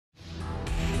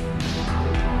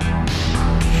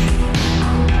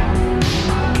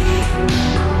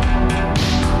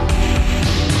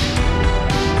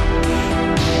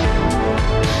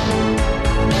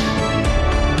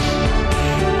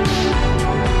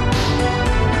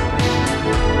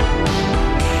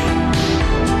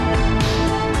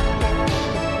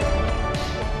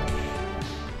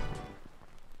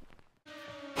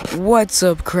What's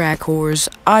up, crack whores?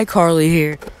 iCarly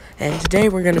here, and today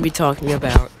we're gonna be talking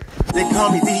about. They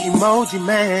call me the emoji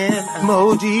man,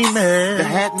 the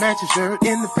hat matches shirt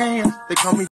in the pants. They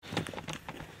call me.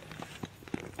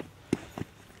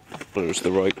 It's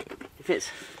the right. It is.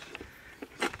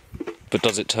 But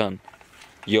does it turn?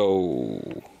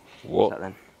 Yo, what?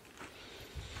 Then?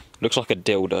 Looks like a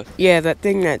dildo. Yeah, that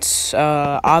thing that's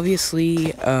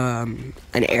obviously an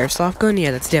airsoft gun.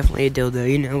 Yeah, that's definitely a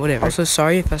dildo. You know, whatever. I'm so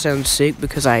sorry if I sound sick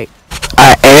because I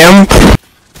am.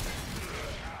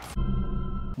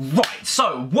 Right,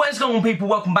 so what is going on, people?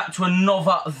 Welcome back to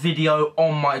another video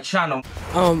on my channel.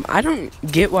 I don't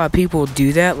get why people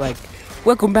do that. Like,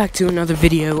 welcome back to another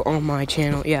video on my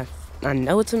channel. Yeah, I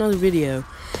know it's another video,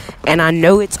 and I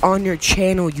know it's on your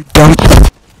channel. You don't.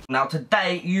 Now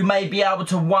today, you may be able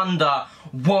to wonder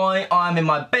why I'm in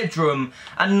my bedroom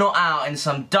and not out in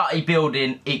some dirty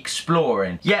building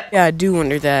exploring. Yep. Yeah, I do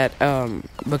wonder that,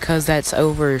 because that's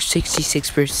over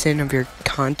 66% of your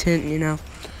content, you know?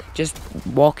 Just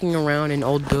walking around in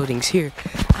old buildings. Here,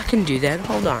 I can do that.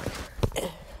 Hold on.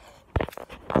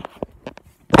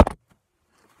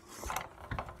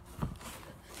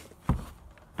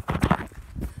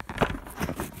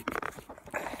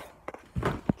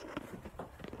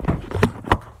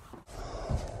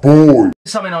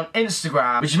 Something on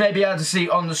Instagram, which you may be able to see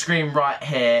on the screen right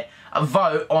here. A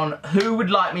vote on who would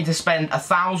like me to spend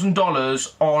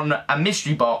 $1,000 on a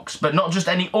mystery box, but not just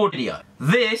any audio.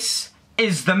 This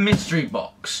is the mystery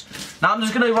box. Now I'm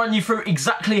just going to run you through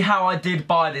exactly how I did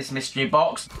buy this mystery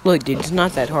box. Look, dude, it's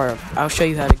not that hard. I'll show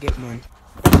you how to get one.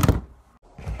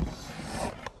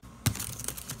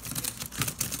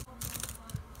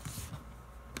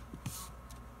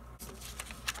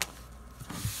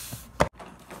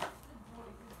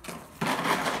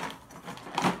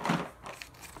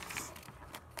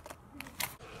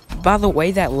 By the way,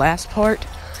 that last part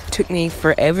took me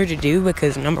forever to do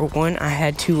because number one, I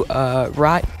had to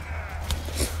write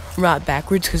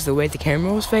backwards because the way the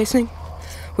camera was facing,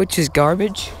 which is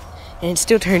garbage, and it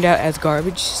still turned out as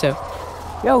garbage. So,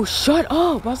 yo, shut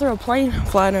up! Why is there a plane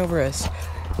flying over us?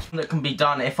 That can be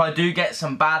done if I do get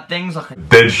some bad things like a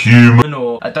dead human,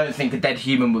 or I don't think a dead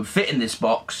human would fit in this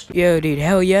box. Yo, dude,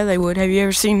 hell yeah, they would. Have you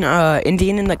ever seen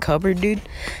Indian in the Cupboard, dude?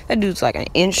 That dude's like an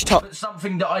inch tall. But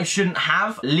something that I shouldn't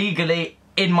have legally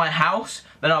in my house,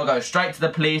 then I'll go straight to the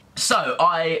police. So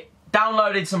I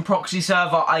downloaded some proxy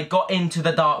server. I got into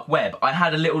the dark web. I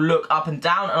had a little look up and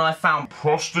down, and I found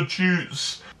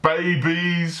prostitutes,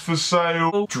 babies for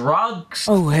sale, drugs.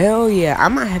 Oh, hell yeah. I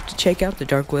might have to check out the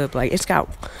dark web. Like, it's got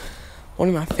one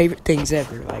of my favorite things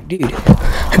ever. Like, dude,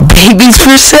 babies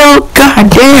for sale? God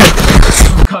damn.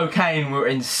 Cocaine were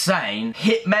insane.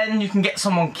 Hitmen, you can get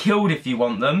someone killed if you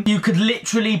want them. You could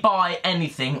literally buy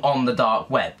anything on the dark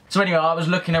web. So anyway, I was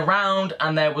looking around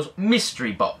and there was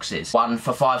mystery boxes. One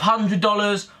for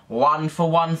 $500, one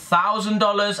for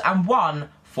 $1,000, and one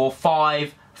for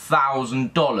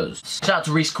 $5,000. Shout out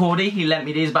to Reese Cordy, he lent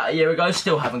me these about a year ago,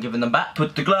 still haven't given them back.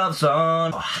 Put the gloves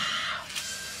on.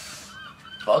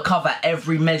 Gotta cover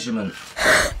every measurement.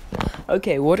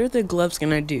 Okay, what are the gloves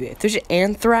gonna do? If there's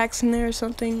anthrax in there or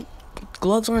something,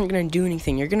 gloves aren't gonna do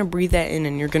anything. You're gonna breathe that in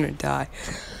and you're gonna die.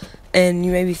 And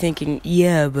you may be thinking,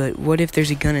 yeah, but what if there's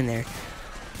a gun in there?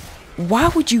 Why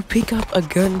would you pick up a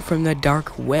gun from the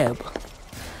dark web?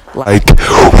 Like,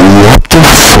 what the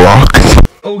fuck?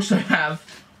 Also have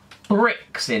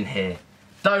bricks in here.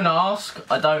 Don't ask,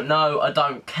 I don't know, I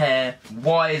don't care.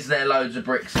 Why is there loads of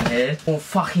bricks in here? Or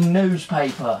fucking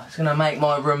newspaper. It's gonna make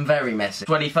my room very messy.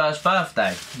 21st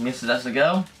birthday. Mrs. That's a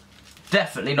girl.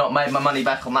 Definitely not made my money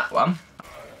back on that one.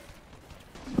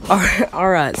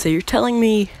 Alright, so you're telling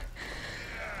me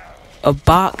a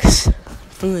box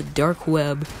from the dark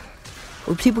web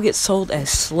where people get sold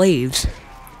as slaves.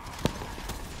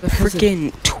 A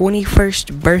freaking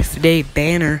 21st birthday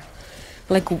banner.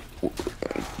 Like,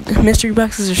 mystery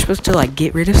boxes are supposed to, like,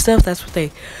 get rid of stuff. That's what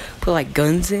they put, like,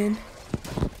 guns in.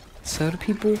 So do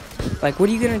people. Like, what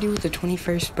are you gonna do with the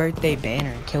 21st birthday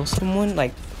banner? Kill someone?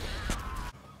 Like,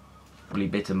 probably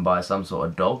bitten by some sort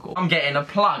of dog. I'm getting a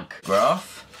plug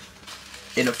graph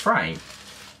in a frame.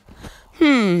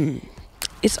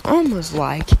 It's almost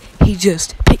like he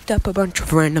just picked up a bunch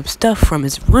of random stuff from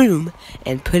his room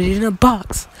and put it in a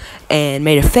box and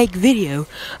made a fake video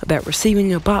about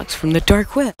receiving a box from the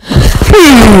dark web.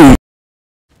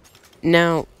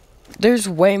 Now, there's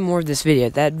way more of this video.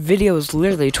 That video is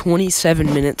literally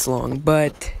 27 minutes long,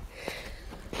 but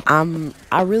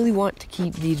I really want to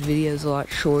keep these videos a lot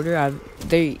shorter.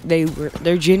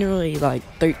 They're generally like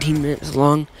 13 minutes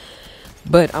long,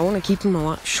 but I want to keep them a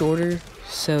lot shorter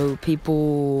so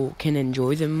people can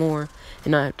enjoy them more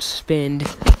and not spend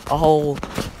a whole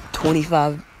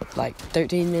 25, like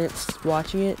 13 minutes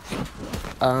watching it.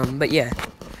 But yeah,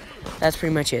 that's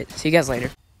pretty much it. See you guys later.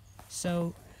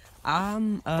 So,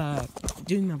 I'm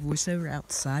doing my voiceover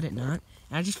outside at night,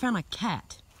 and I just found a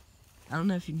cat. I don't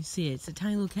know if you can see it. It's a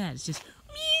tiny little cat. It's just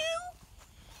meow,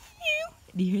 meow.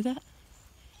 Do you hear that?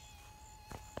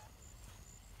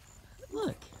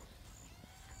 Look.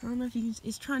 I don't know if you can.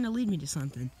 It's trying to lead me to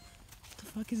something. What the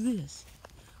fuck is this?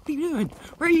 What are you doing?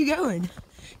 Where are you going?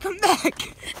 Come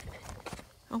back!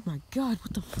 Oh my god,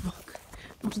 what the fuck?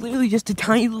 There's literally just a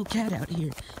tiny little cat out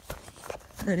here.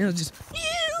 And it was just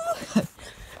meow!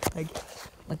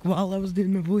 like while I was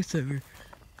doing my voiceover.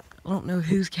 I don't know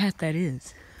whose cat that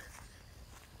is.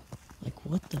 Like,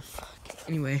 what the fuck?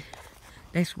 Anyway,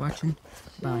 thanks for watching.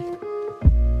 Bye.